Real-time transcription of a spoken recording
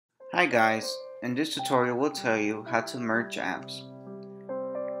Hi guys, in this tutorial we'll tell you how to merge apps.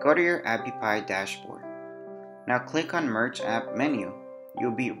 Go to your Appy dashboard. Now click on Merge App menu.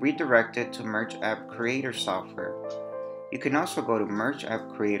 You'll be redirected to Merge App Creator Software. You can also go to Merge App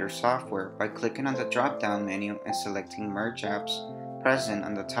Creator Software by clicking on the drop-down menu and selecting Merge Apps present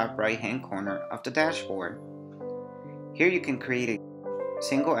on the top right-hand corner of the dashboard. Here you can create a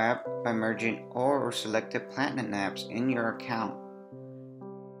single app by merging all or selected Platinum apps in your account.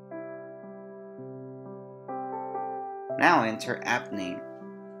 Now enter app name.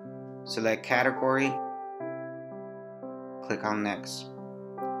 Select category. Click on next.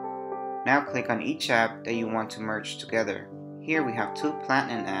 Now click on each app that you want to merge together. Here we have two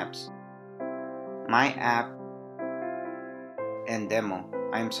Platinum apps, My App and Demo.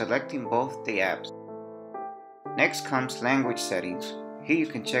 I am selecting both the apps. Next comes language settings. Here you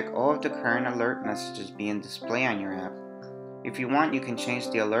can check all of the current alert messages being displayed on your app. If you want, you can change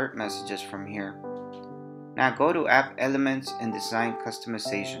the alert messages from here. Now go to App Elements and Design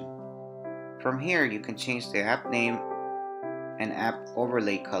Customization. From here you can change the app name and app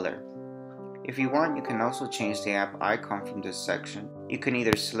overlay color. If you want, you can also change the app icon from this section. You can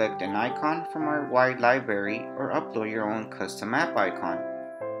either select an icon from our wide library or upload your own custom app icon.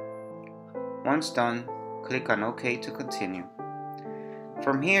 Once done, click on OK to continue.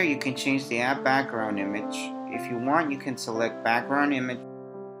 From here you can change the app background image. If you want, you can select background image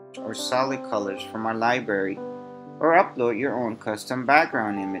or solid colors from our library or upload your own custom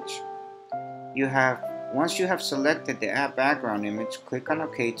background image. Once you have selected the app background image, click on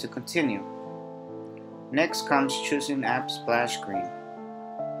OK to continue. Next comes choosing app splash screen.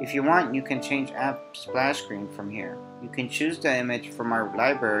 If you want, you can change app splash screen from here. You can choose the image from our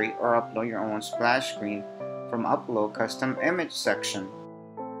library or upload your own splash screen from Upload Custom Image section.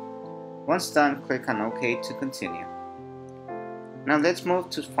 Once done, click on OK to continue. Now let's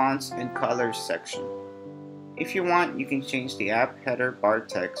move to Fonts and Colors section. If you want, you can change the app header bar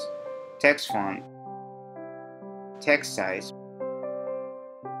text, text font, text size,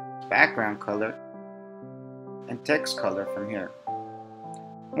 background color, and text color from here.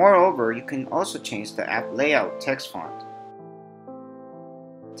 Moreover, you can also change the app layout text font,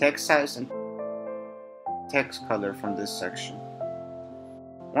 text size, and text color from this section.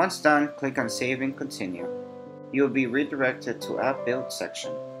 Once done, click on Save and Continue. You will be redirected to App Build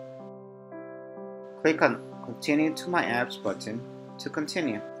section. Click on Continue to My Apps button to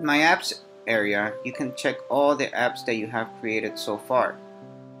continue. In My Apps area, you can check all the apps that you have created so far.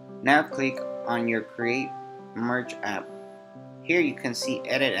 Now click on your Create Merge app. Here you can see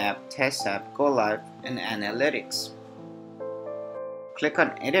Edit App, Test App, Go Live, and Analytics. Click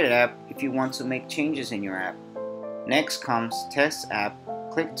on Edit App if you want to make changes in your app. Next comes Test App.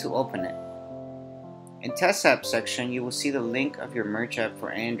 Click to open it. In Test App section, you will see the link of your Merge app for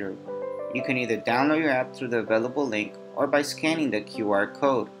Android. You can either download your app through the available link or by scanning the QR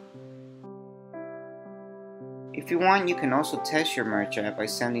code. If you want, you can also test your Merge app by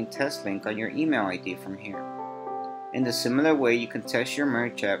sending test link on your email ID from here. In the similar way, you can test your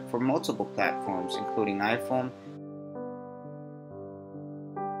Merge app for multiple platforms, including iPhone,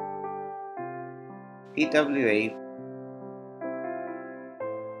 PWA,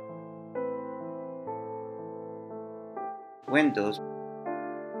 Windows,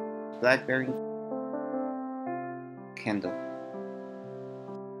 BlackBerry, Kindle.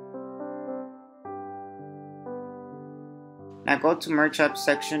 Now go to Merge App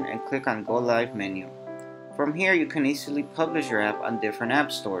section and click on Go Live menu. From here you can easily publish your app on different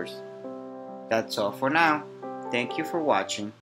app stores. That's all for now. Thank you for watching.